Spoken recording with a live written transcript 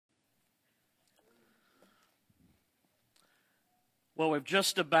Well, we've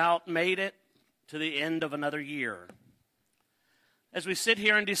just about made it to the end of another year. As we sit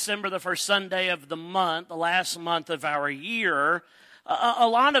here in December, the first Sunday of the month, the last month of our year, a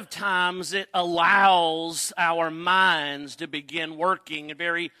lot of times it allows our minds to begin working in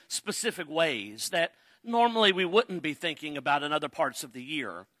very specific ways that normally we wouldn't be thinking about in other parts of the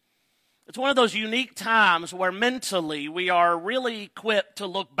year. It's one of those unique times where mentally we are really equipped to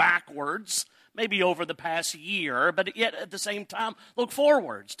look backwards, maybe over the past year, but yet at the same time look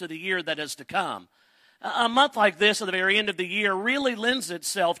forwards to the year that is to come. A month like this at the very end of the year really lends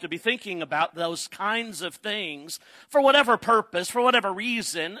itself to be thinking about those kinds of things for whatever purpose, for whatever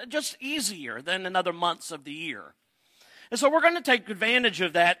reason, just easier than in other months of the year. And so we're going to take advantage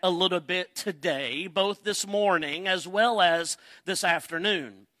of that a little bit today, both this morning as well as this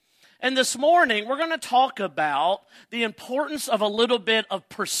afternoon. And this morning, we're going to talk about the importance of a little bit of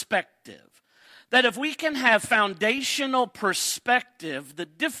perspective. That if we can have foundational perspective, the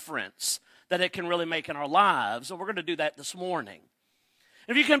difference that it can really make in our lives. So we're going to do that this morning.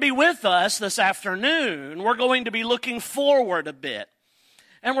 If you can be with us this afternoon, we're going to be looking forward a bit.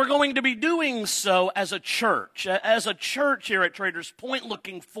 And we're going to be doing so as a church here at Traders Point,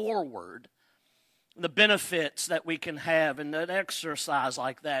 looking forward. The benefits that we can have in an exercise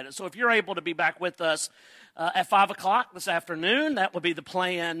like that. And so if you're able to be back with us at 5 o'clock this afternoon, that will be the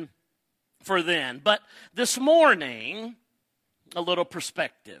plan for then. But this morning, a little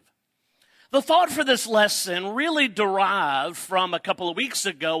perspective. The thought for this lesson really derived from a couple of weeks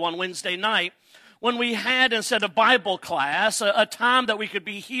ago on Wednesday night when we had, instead of Bible class, a time that we could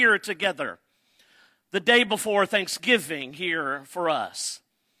be here together. The day before Thanksgiving here for us.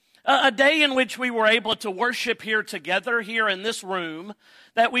 A day in which we were able to worship here together, here in this room,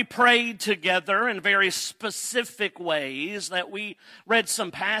 that we prayed together in very specific ways, that we read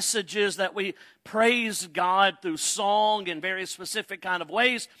some passages, that we praised God through song in very specific kind of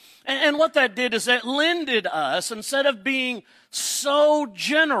ways. And what that did is it lended us, instead of being so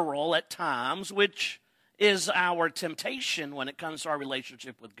general at times, which is our temptation when it comes to our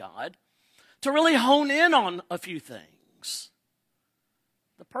relationship with God, to really hone in on a few things.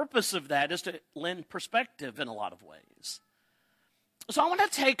 The purpose of that is to lend perspective in a lot of ways. So I want to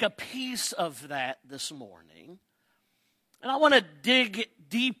take a piece of that this morning, and I want to dig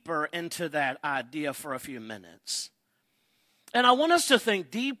deeper into that idea for a few minutes. And I want us to think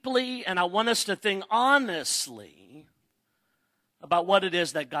deeply, and I want us to think honestly about what it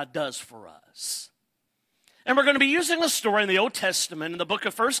is that God does for us. And we're going to be using a story in the Old Testament in the book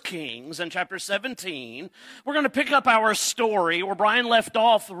of 1 Kings in chapter 17. We're going to pick up our story where Brian left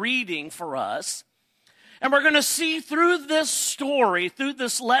off reading for us. And we're going to see through this story, through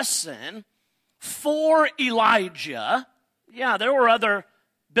this lesson, for Elijah. Yeah, there were other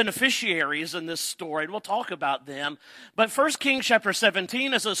beneficiaries in this story, and we'll talk about them. But 1 Kings chapter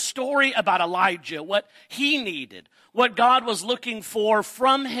 17 is a story about Elijah, what he needed, what God was looking for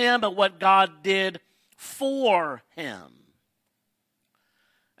from him, and what God did for him.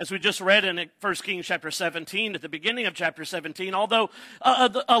 As we just read in 1 Kings chapter 17, at the beginning of chapter 17, although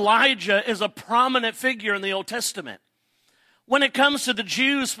Elijah is a prominent figure in the Old Testament, when it comes to the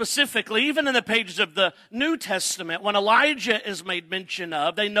Jews specifically, even in the pages of the New Testament, when Elijah is made mention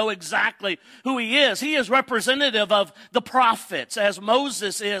of, they know exactly who he is. He is representative of the prophets, as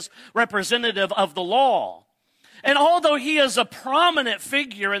Moses is representative of the law. And although he is a prominent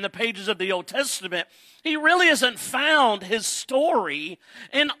figure in the pages of the Old Testament, he really hasn't found his story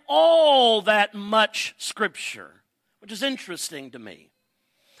in all that much Scripture, which is interesting to me.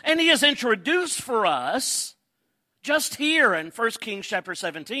 And he is introduced for us just here in 1 Kings chapter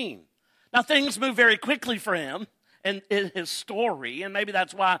 17. Now, things move very quickly for him in his story, and maybe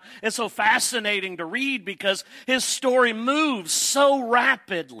that's why it's so fascinating to read, because his story moves so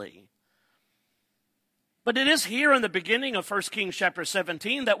rapidly. But it is here in the beginning of 1 Kings chapter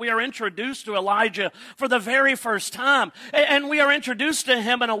 17 that we are introduced to Elijah for the very first time. And we are introduced to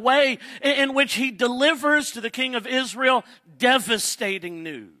him in a way in which he delivers to the king of Israel devastating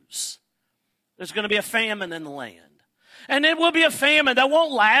news. There's going to be a famine in the land. And it will be a famine that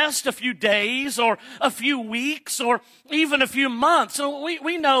won't last a few days or a few weeks or even a few months. So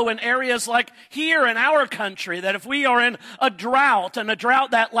we know in areas like here in our country that if we are in a drought, and a drought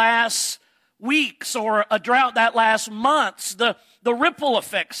that lasts weeks or a drought that lasts months, the ripple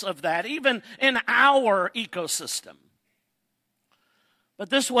effects of that, even in our ecosystem.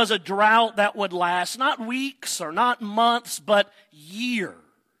 But this was a drought that would last not weeks or not months, but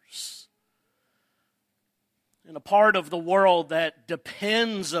years. In a part of the world that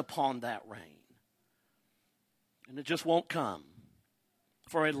depends upon that rain. And it just won't come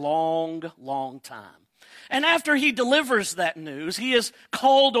for a long, long time. And after he delivers that news, he is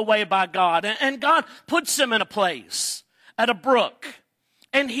called away by God. And God puts him in a place at a brook.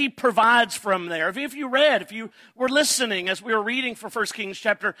 And he provides for him there. If you were listening as we were reading for 1 Kings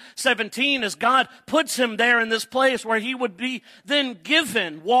chapter 17, as God puts him there in this place where he would be then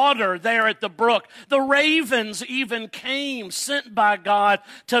given water there at the brook. The ravens even came, sent by God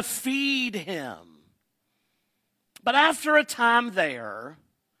to feed him. But after a time there,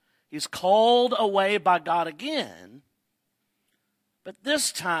 he's called away by God again, but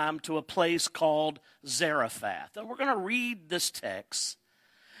this time to a place called Zarephath. And we're going to read this text.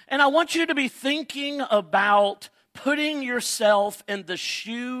 And I want you to be thinking about putting yourself in the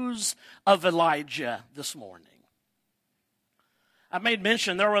shoes of Elijah this morning. I made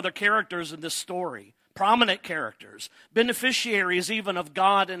mention there were other characters in this story, prominent characters, beneficiaries even of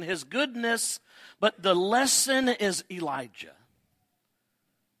God and his goodness, but the lesson is Elijah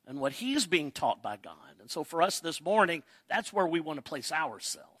and what he's being taught by God. And so for us this morning, that's where we want to place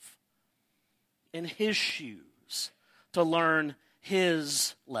ourselves, in his shoes, to learn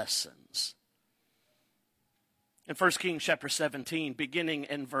his lessons. In 1 Kings chapter 17, beginning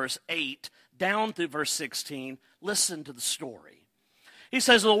in verse 8, down through verse 16, listen to the story. He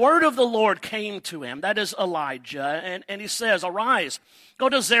says, the word of the Lord came to him, that is Elijah, and he says, arise, go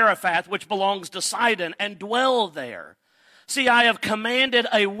to Zarephath, which belongs to Sidon, and dwell there. See, I have commanded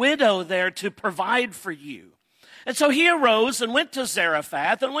a widow there to provide for you. And so he arose and went to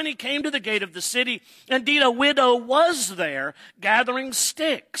Zarephath, and when he came to the gate of the city, indeed a widow was there gathering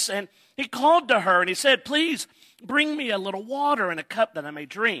sticks. And he called to her, and he said, please bring me a little water in a cup that I may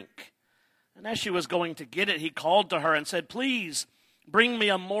drink. And as she was going to get it, he called to her and said, please bring me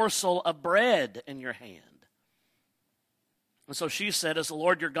a morsel of bread in your hand. And so she said, as the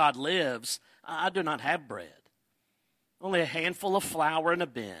Lord your God lives, I do not have bread, only a handful of flour in a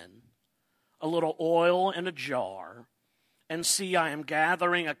bin, a little oil in a jar, and see, I am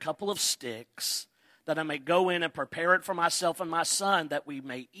gathering a couple of sticks that I may go in and prepare it for myself and my son, that we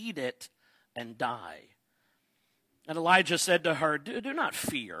may eat it and die. And Elijah said to her, do not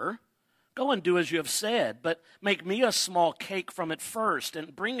fear. Go and do as you have said, but make me a small cake from it first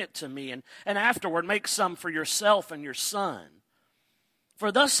and bring it to me, and afterward make some for yourself and your son.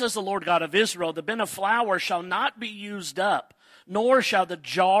 For thus says the Lord God of Israel, the bin of flour shall not be used up, nor shall the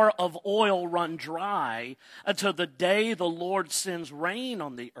jar of oil run dry until the day the Lord sends rain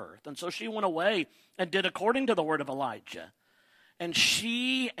on the earth. And so she went away and did according to the word of Elijah. And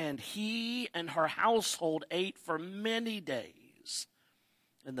she and he and her household ate for many days.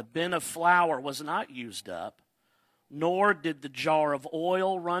 And the bin of flour was not used up, nor did the jar of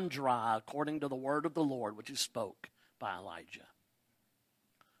oil run dry, according to the word of the Lord, which he spoke by Elijah.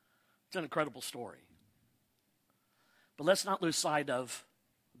 It's an incredible story. But let's not lose sight of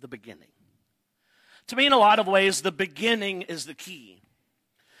the beginning. To me, in a lot of ways, the beginning is the key,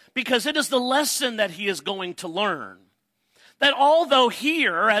 because it is the lesson that he is going to learn. That although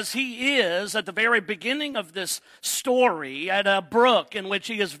here, as he is at the very beginning of this story, at a brook in which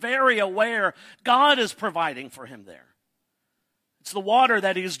he is very aware God is providing for him there. It's the water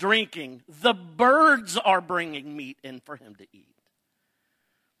that he's drinking. The birds are bringing meat in for him to eat.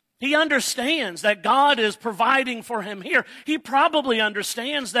 He understands that God is providing for him here. He probably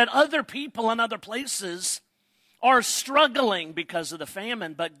understands that other people in other places are struggling because of the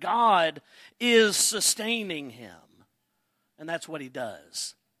famine, but God is sustaining him. And that's what he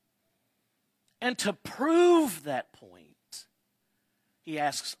does. And to prove that point, he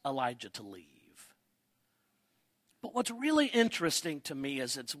asks Elijah to leave. But what's really interesting to me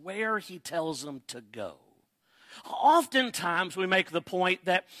is it's where he tells him to go. Oftentimes we make the point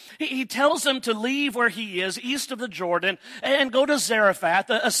that he tells them to leave where he is, east of the Jordan, and go to Zarephath,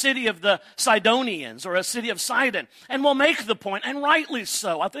 a city of the Sidonians, or a city of Sidon. And we'll make the point, and rightly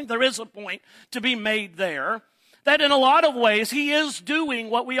so. I think there is a point to be made there, that in a lot of ways he is doing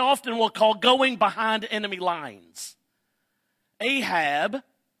what we often will call going behind enemy lines. Ahab,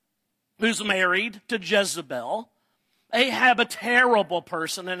 who's married to Jezebel, Ahab, a terrible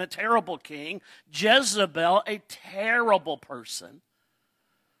person and a terrible king. Jezebel, a terrible person.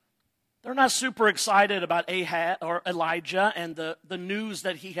 They're not super excited about Ahab or Elijah and the news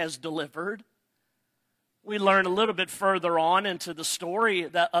that he has delivered. We learn a little bit further on into the story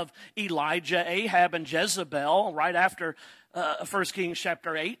of Elijah, Ahab, and Jezebel right after 1 Kings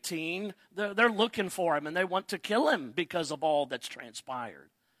chapter 18. They're looking for him and they want to kill him because of all that's transpired.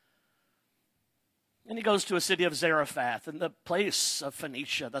 And he goes to a city of Zarephath, in the place of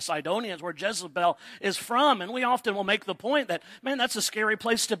Phoenicia, the Sidonians, where Jezebel is from. And we often will make the point that, man, that's a scary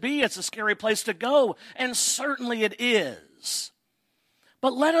place to be. It's a scary place to go. And certainly it is.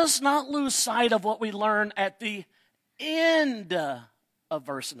 But let us not lose sight of what we learn at the end of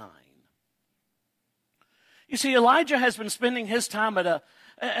verse 9. You see, Elijah has been spending his time at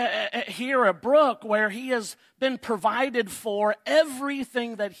a brook where he has been provided for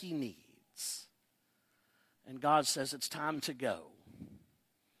everything that he needs. And God says it's time to go.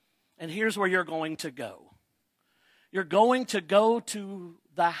 And here's where you're going to go. You're going to go to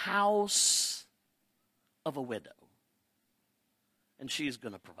the house of a widow. And she's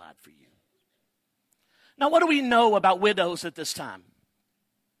going to provide for you. Now, what do we know about widows at this time?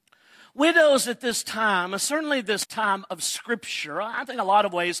 Widows at this time, certainly this time of Scripture, I think a lot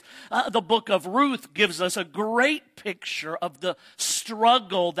of ways, the book of Ruth gives us a great picture of the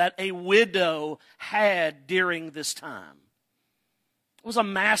struggle that a widow had during this time. It was a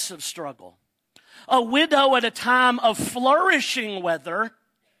massive struggle. A widow at a time of flourishing weather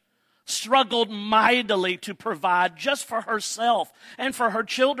struggled mightily to provide just for herself and for her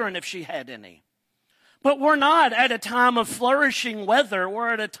children if she had any. But we're not at a time of flourishing weather.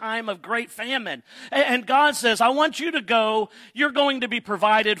 We're at a time of great famine. And God says, I want you to go. You're going to be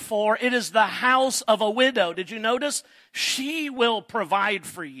provided for. It is the house of a widow. Did you notice? She will provide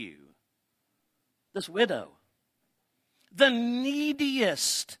for you. This widow. The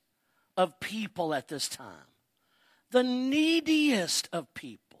neediest of people at this time. The neediest of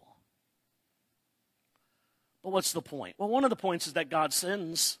people. But what's the point? Well, one of the points is that God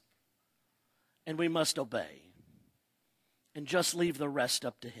sends, and we must obey, and just leave the rest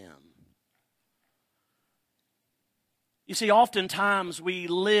up to Him. You see, oftentimes we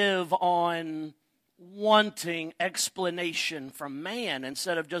live on wanting explanation from man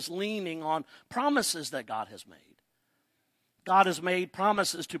instead of just leaning on promises that God has made. God has made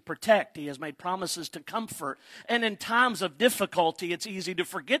promises to protect. He has made promises to comfort. And in times of difficulty, it's easy to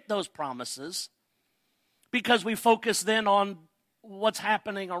forget those promises because we focus then on what's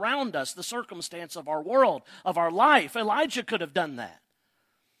happening around us, the circumstance of our world, of our life. Elijah could have done that.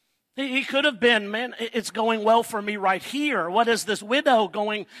 He could have been, man, it's going well for me right here. What is this widow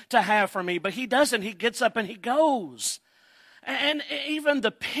going to have for me? But he doesn't. He gets up and he goes. And even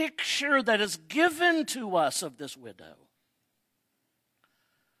the picture that is given to us of this widow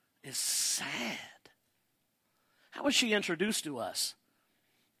is sad. How was she introduced to us?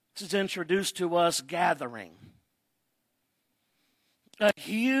 She's introduced to us gathering. A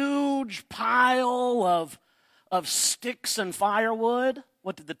huge pile of sticks and firewood.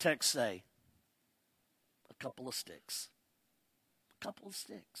 What did the text say? A couple of sticks. A couple of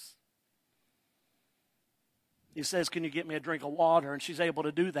sticks. He says, can you get me a drink of water? And she's able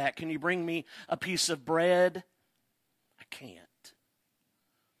to do that. Can you bring me a piece of bread? I can't.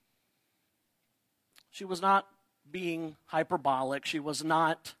 She was not being hyperbolic. She was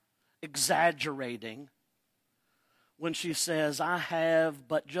not exaggerating when she says, I have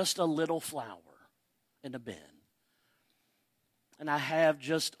but just a little flour in a bin. And I have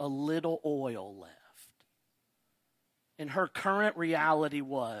just a little oil left. And her current reality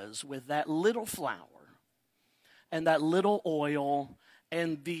was, with that little flour and that little oil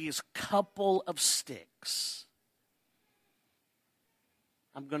and these couple of sticks,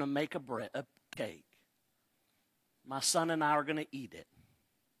 I'm going to make a cake. My son and I are going to eat it.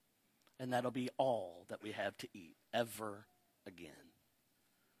 And that'll be all that we have to eat ever again.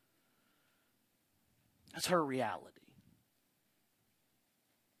 That's her reality.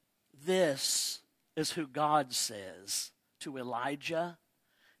 This is who God says to Elijah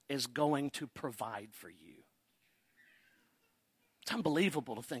is going to provide for you. It's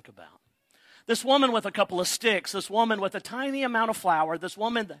unbelievable to think about. This woman with a couple of sticks, this woman with a tiny amount of flour, this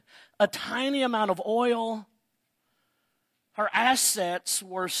woman, a tiny amount of oil. Her assets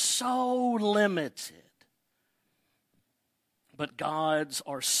were so limited. But God's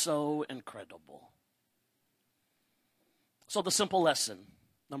are so incredible. So the simple lesson,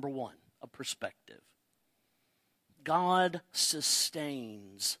 number one, a perspective. God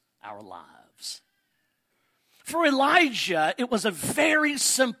sustains our lives. For Elijah, it was a very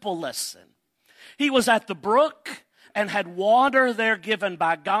simple lesson. He was at the brook and had water there given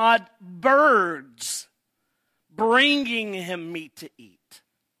by God, birds bringing him meat to eat.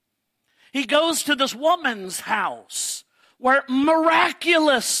 He goes to this woman's house where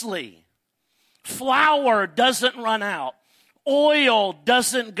miraculously flour doesn't run out. Oil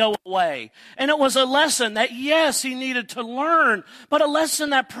doesn't go away. And it was a lesson that, yes, he needed to learn, but a lesson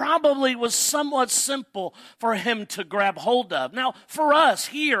that probably was somewhat simple for him to grab hold of. Now, for us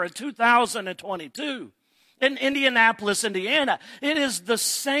here in 2022, in Indianapolis, Indiana, it is the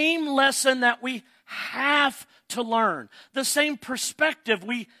same lesson that we have to learn. The same perspective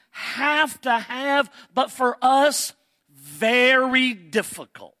we have to have, but for us, very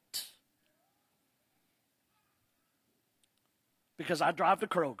difficult. Because I drive to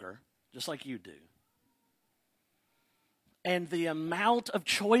Kroger, just like you do. And the amount of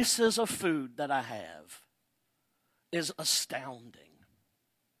choices of food that I have is astounding.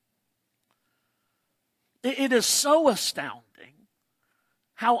 It is so astounding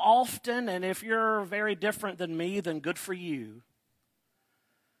how often, and if you're very different than me, then good for you.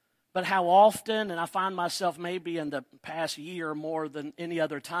 But how often, and I find myself maybe in the past year more than any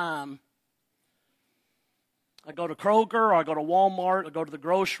other time, I go to Kroger or I go to Walmart, I go to the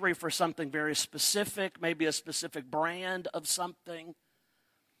grocery for something very specific, maybe a specific brand of something.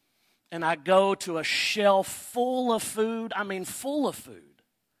 And I go to a shelf full of food, full of food.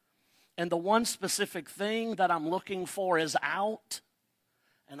 And the one specific thing that I'm looking for is out,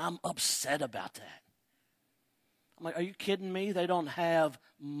 and I'm upset about that. I'm like, are you kidding me? They don't have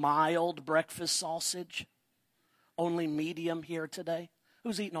mild breakfast sausage, only medium here today.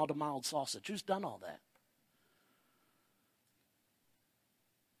 Who's eating all the mild sausage? Who's done all that?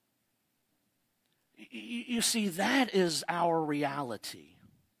 You see, that is our reality.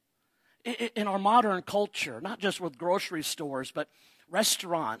 In our modern culture, not just with grocery stores, but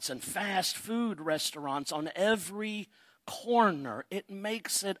restaurants and fast food restaurants on every corner, it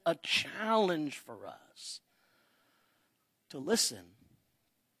makes it a challenge for us to listen,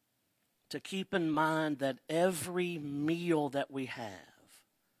 to keep in mind that every meal that we have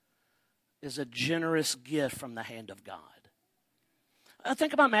is a generous gift from the hand of God.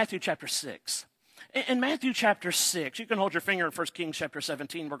 Think about Matthew chapter 6. In Matthew chapter 6, you can hold your finger in 1 Kings chapter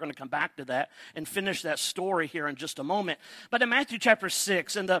 17. We're going to come back to that and finish that story here in just a moment. But in Matthew chapter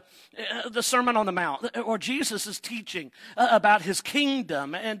 6, in the Sermon on the Mount, where Jesus is teaching about his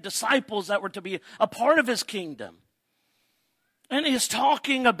kingdom and disciples that were to be a part of his kingdom. And he's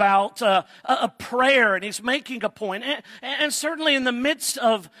talking about a prayer, and he's making a point. And certainly in the midst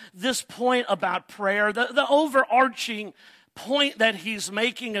of this point about prayer, the overarching point that he's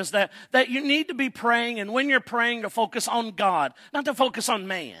making is that you need to be praying, and when you're praying, to focus on God, not to focus on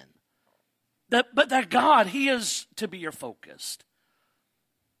man. But that God, he is to be your focus.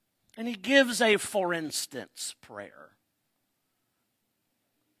 And he gives a for instance prayer.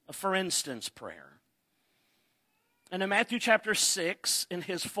 A for instance prayer. And in Matthew chapter 6, in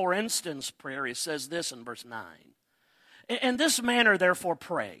his for instance prayer, he says this in verse 9. In this manner, therefore,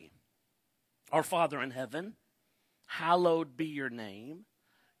 pray. Our Father in heaven, hallowed be your name.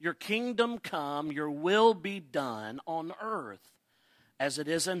 Your kingdom come, your will be done on earth as it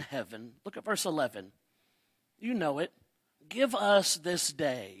is in heaven. Look at verse 11. You know it. Give us this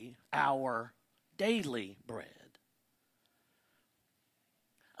day our daily bread.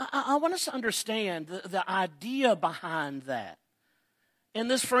 I want us to understand the idea behind that. In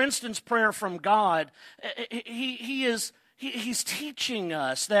this, for instance, prayer from God, He's teaching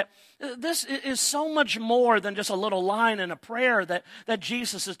us that this is so much more than just a little line in a prayer that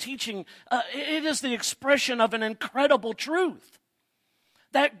Jesus is teaching. It is the expression of an incredible truth,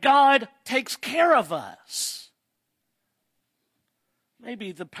 that God takes care of us.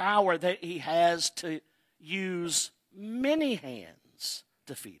 Maybe the power that he has to use many hands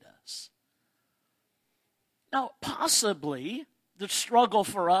to feed us. Now, possibly the struggle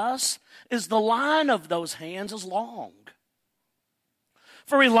for us is the line of those hands is long.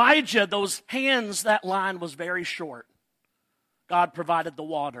 For Elijah, those hands, that line was very short. God provided the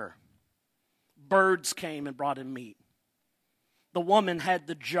water. Birds came and brought him meat. The woman had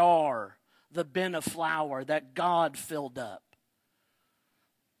the jar, the bin of flour that God filled up.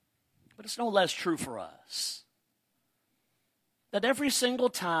 But it's no less true for us that every single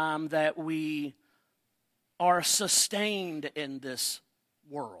time that we are sustained in this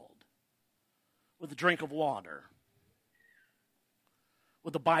world with a drink of water,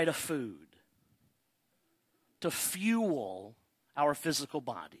 with a bite of food, to fuel our physical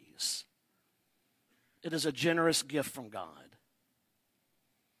bodies, it is a generous gift from God.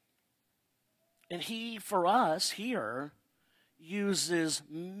 And he, for us here, uses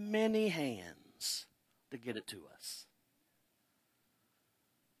many hands to get it to us.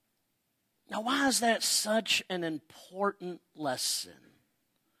 Now, why is that such an important lesson?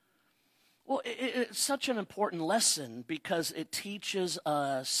 Well, it's such an important lesson because it teaches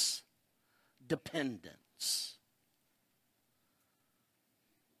us dependence.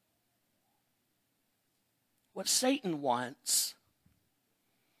 What Satan wants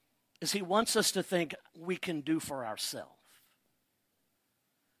is he wants us to think we can do for ourselves.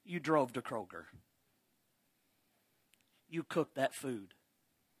 You drove to Kroger. You cooked that food.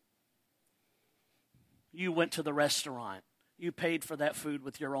 You went to the restaurant. You paid for that food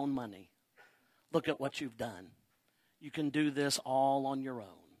with your own money. Look at what you've done. you can do this all on your own.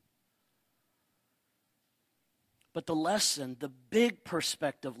 But the lesson, the big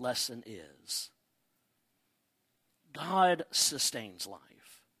perspective lesson is God sustains life.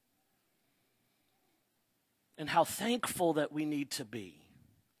 And how thankful that we need to be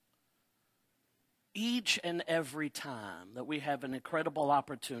each and every time that we have an incredible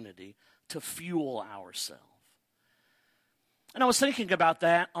opportunity to fuel ourselves. And I was thinking about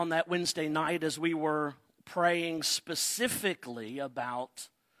that on that Wednesday night as we were praying specifically about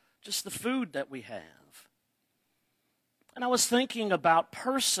just the food that we have. And I was thinking about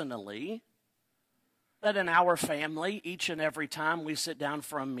personally that in our family, each and every time we sit down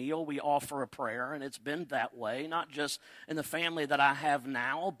for a meal, we offer a prayer. And it's been that way, not just in the family that I have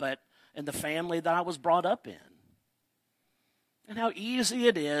now, but in the family that I was brought up in. And how easy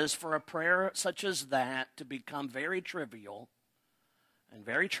it is for a prayer such as that to become very trivial and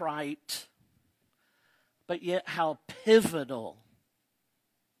very trite, but yet how pivotal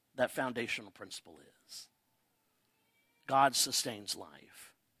that foundational principle is. God sustains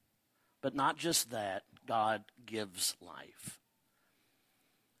life. But not just that, God gives life.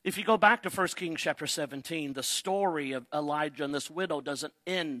 If you go back to 1 Kings chapter 17, the story of Elijah and this widow doesn't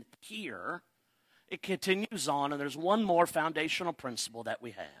end here. It continues on, and there's one more foundational principle that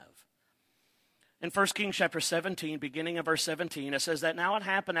we have. In 1 Kings chapter 17, beginning of verse 17, it says that now it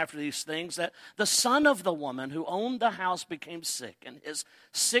happened after these things that the son of the woman who owned the house became sick, and his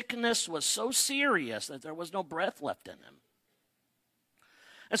sickness was so serious that there was no breath left in him.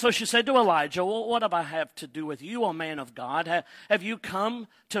 And so she said to Elijah, well, what do I have to do with you, O man of God? Have you come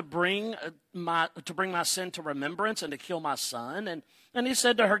to bring my sin to remembrance and to kill my son? And he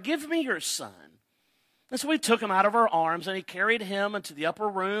said to her, give me your son. And so he took him out of her arms, and he carried him into the upper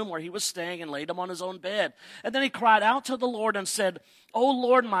room where he was staying and laid him on his own bed. And then he cried out to the Lord and said, O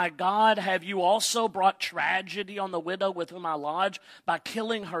Lord my God, have you also brought tragedy on the widow with whom I lodge by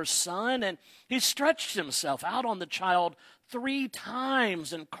killing her son? And he stretched himself out on the child 3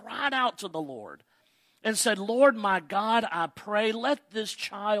 times and cried out to the Lord and said, Lord my God, I pray, let this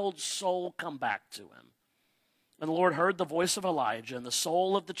child's soul come back to him. And the Lord heard the voice of Elijah, and the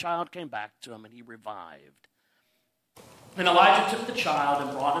soul of the child came back to him, and he revived. And Elijah took the child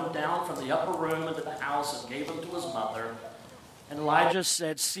and brought him down from the upper room into the house and gave him to his mother. And Elijah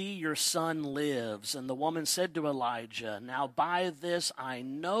said, see, your son lives. And the woman said to Elijah, now by this I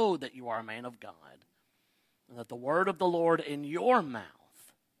know that you are a man of God, and that the word of the Lord in your mouth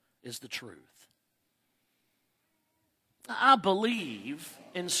is the truth. I believe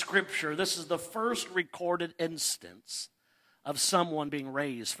in Scripture this is the first recorded instance of someone being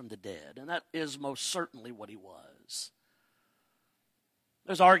raised from the dead, and that is most certainly what he was.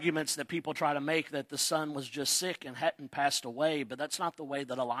 There's arguments that people try to make that the son was just sick and hadn't passed away, but that's not the way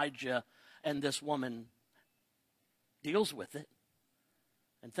that Elijah and this woman deals with it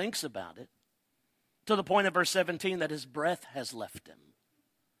and thinks about it, to the point of verse 17 that his breath has left him.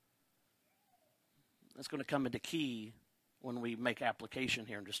 That's going to come into key when we make application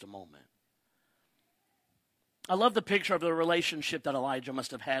here in just a moment. I love the picture of the relationship that Elijah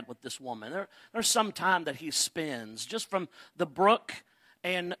must have had with this woman. There's some time that he spends just from the brook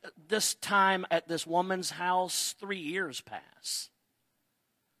and this time at this woman's house, 3 years pass.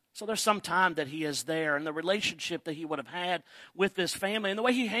 So there's some time that he is there, and the relationship that he would have had with this family and the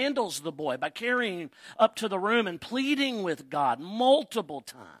way he handles the boy by carrying him up to the room and pleading with God multiple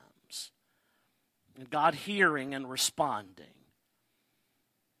times. And God hearing and responding.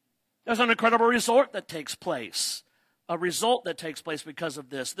 There's an incredible result that takes place. A result that takes place because of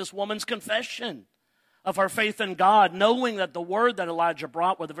this. This woman's confession of her faith in God, knowing that the word that Elijah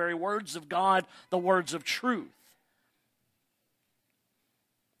brought were the very words of God, the words of truth.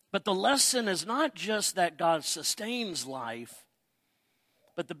 But the lesson is not just that God sustains life,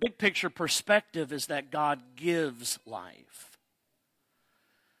 but the big picture perspective is that God gives life.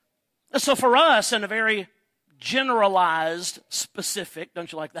 So for us, in a very generalized, specific, don't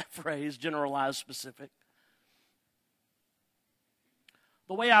you like that phrase, generalized, specific?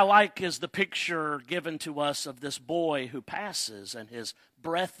 The way I like is the picture given to us of this boy who passes and his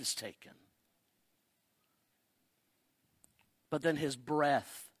breath is taken. But then his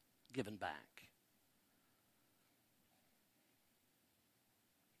breath given back.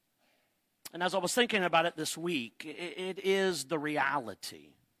 And as I was thinking about it this week, it is the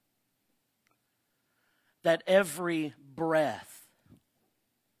reality that every breath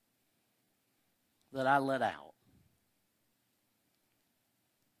that I let out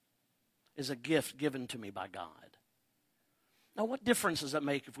is a gift given to me by God. Now, what difference does that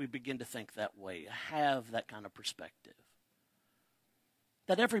make if we begin to think that way, have that kind of perspective?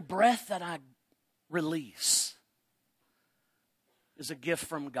 That every breath that I release is a gift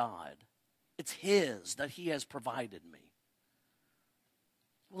from God. It's His that He has provided me.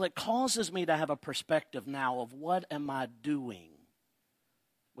 Well, it causes me to have a perspective now of what am I doing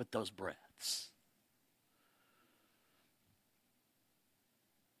with those breaths.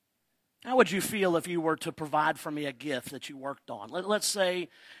 How would you feel if you were to provide for me a gift that you worked on? Let's say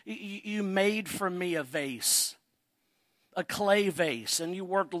you made for me a vase, a clay vase, and you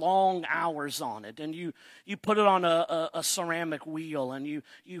worked long hours on it, and you put it on a ceramic wheel, and you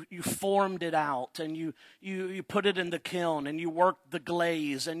formed it out, and you put it in the kiln, and you worked the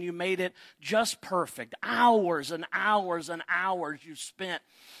glaze, and you made it just perfect. Hours and hours and hours you spent,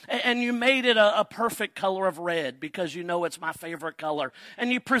 and you made it a perfect color of red because you know it's my favorite color,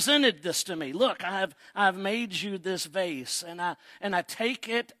 and you presented this to me. Look, I've made you this vase, and I take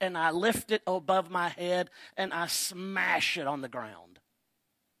it and I lift it above my head and I smash it on the ground.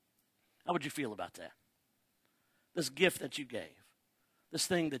 How would you feel about that? This gift that you gave, this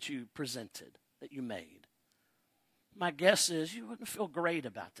thing that you presented, that you made. My guess is you wouldn't feel great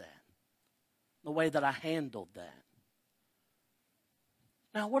about that, the way that I handled that.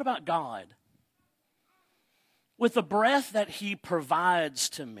 Now, what about God? With the breath that He provides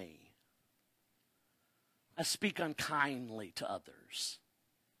to me, I speak unkindly to others,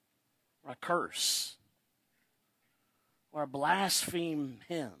 or I curse, or I blaspheme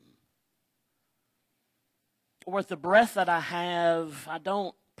Him. Or with the breath that I have, I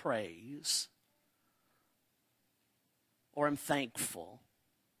don't praise, or am thankful.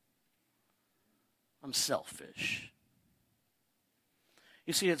 I'm selfish.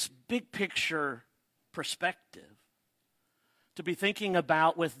 You see, it's big picture perspective to be thinking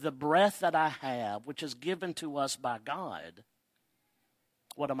about with the breath that I have, which is given to us by God,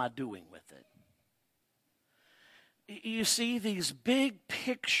 what am I doing with it? You see, these big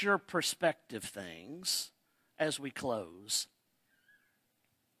picture perspective things, as we close,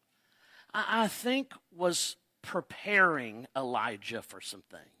 I think was preparing Elijah for some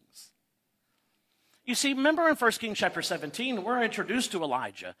things. You see, remember in 1 Kings chapter 17, we're introduced to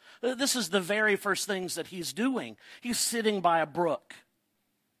Elijah. This is the very first things that he's doing. He's sitting by a brook,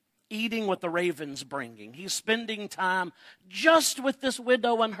 eating what the ravens bringing. He's spending time just with this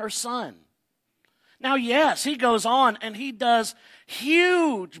widow and her son. Now, yes, he goes on and he does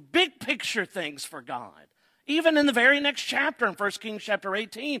huge, big picture things for God. Even in the very next chapter in 1 Kings chapter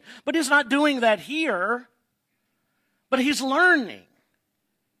 18. But he's not doing that here. But he's learning.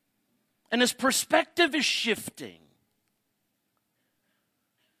 And his perspective is shifting.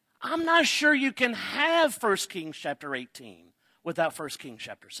 I'm not sure you can have 1 Kings chapter 18 without 1 Kings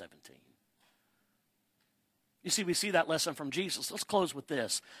chapter 17. You see, we see that lesson from Jesus. Let's close with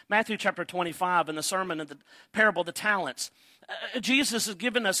this. Matthew chapter 25 in the sermon of the parable of the talents. Jesus has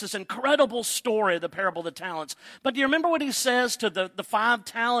given us this incredible story of the parable of the talents. But do you remember what he says to the 5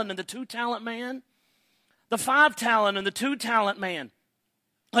 talent and the 2 talent man? The 5 talent and the 2 talent man.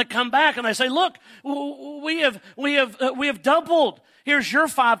 They come back and they say, look, we have doubled. Here's your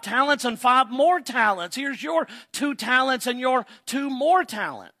 5 talents and 5 more talents. Here's your 2 talents and your 2 more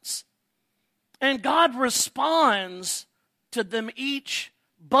talents. And God responds to them each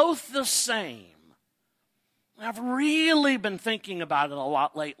both the same. I've really been thinking about it a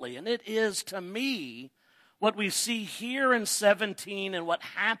lot lately, and it is, to me, what we see here in 17 and what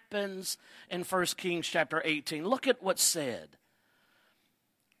happens in 1 Kings chapter 18. Look at what's said.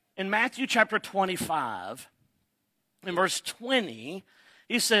 In Matthew chapter 25, in verse 20,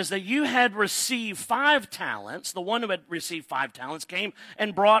 he says that you had received 5 talents. The one who had received 5 talents came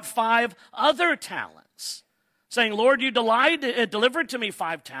and brought 5 other talents, saying, Lord, you delivered to me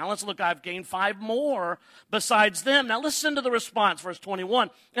 5 talents. Look, I've gained 5 more besides them. Now listen to the response, verse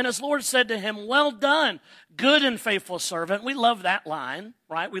 21. And his Lord said to him, well done, good and faithful servant. We love that line,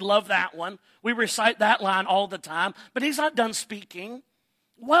 right? We love that one. We recite that line all the time. But he's not done speaking.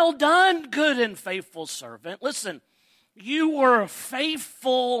 Well done, good and faithful servant. Listen, you were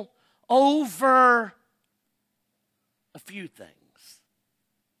faithful over a few things.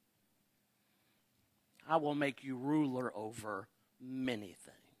 I will make you ruler over many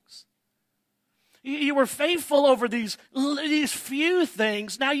things. You were faithful over these few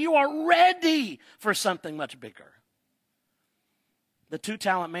things. Now you are ready for something much bigger. The 2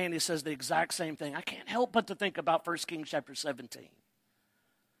 talent man, he says the exact same thing. I can't help but to think about 1 Kings chapter 17.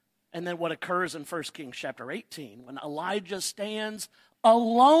 And then what occurs in 1 Kings chapter 18 when Elijah stands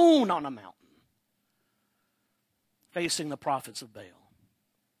alone on a mountain facing the prophets of Baal.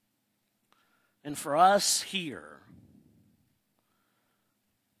 And for us here,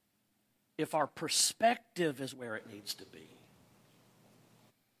 if our perspective is where it needs to be,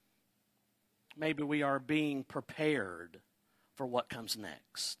 maybe we are being prepared for what comes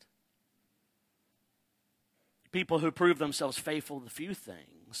next. People who prove themselves faithful to few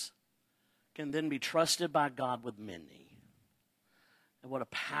things can then be trusted by God with many. And what a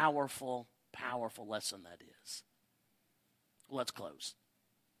powerful, powerful lesson that is. Let's close.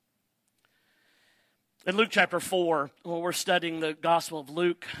 In Luke chapter 4, we're studying the Gospel of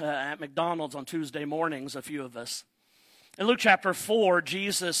Luke at McDonald's on Tuesday mornings, a few of us. In Luke chapter 4,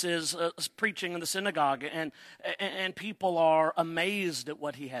 Jesus is preaching in the synagogue, and people are amazed at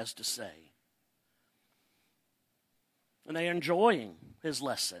what he has to say. And they're enjoying his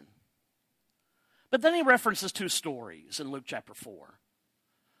lesson. But then he references two stories in Luke chapter 4.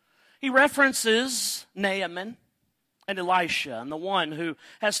 He references Naaman and Elisha, and the one who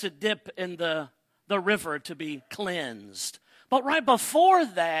has to dip in the river to be cleansed. But right before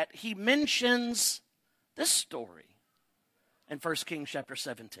that, he mentions this story in 1 Kings chapter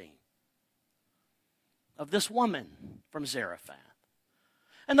 17 of this woman from Zarephath.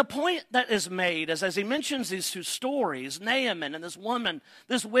 And the point that is made is, as he mentions these two stories, Naaman and this woman,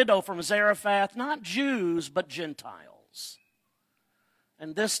 this widow from Zarephath, not Jews, but Gentiles.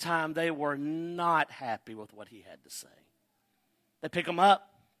 And this time they were not happy with what he had to say. They pick him up.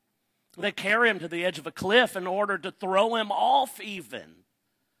 They carry him to the edge of a cliff in order to throw him off even.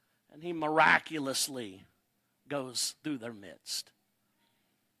 And he miraculously goes through their midst.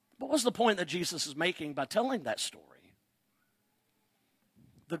 What was the point that Jesus is making by telling that story?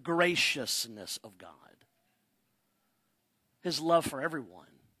 The graciousness of God. His love for everyone.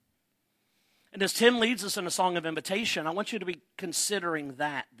 And as Tim leads us in a song of invitation, I want you to be considering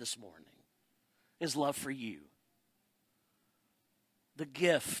that this morning. His love for you. The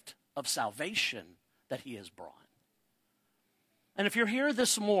gift of salvation that he has brought. And if you're here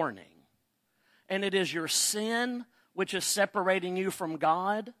this morning, and it is your sin which is separating you from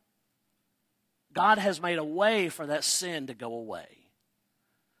God, God has made a way for that sin to go away.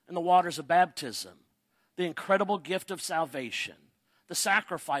 In the waters of baptism, the incredible gift of salvation, the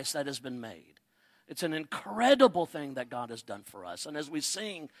sacrifice that has been made. It's an incredible thing that God has done for us. And as we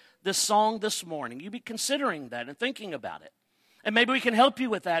sing this song this morning, you be considering that and thinking about it. And maybe we can help you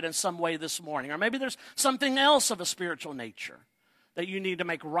with that in some way this morning. Or maybe there's something else of a spiritual nature that you need to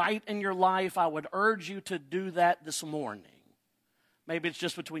make right in your life. I would urge you to do that this morning. Maybe it's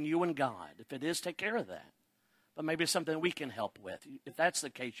just between you and God. If it is, take care of that. But maybe it's something we can help with. If that's the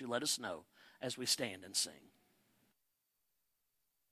case, you let us know as we stand and sing.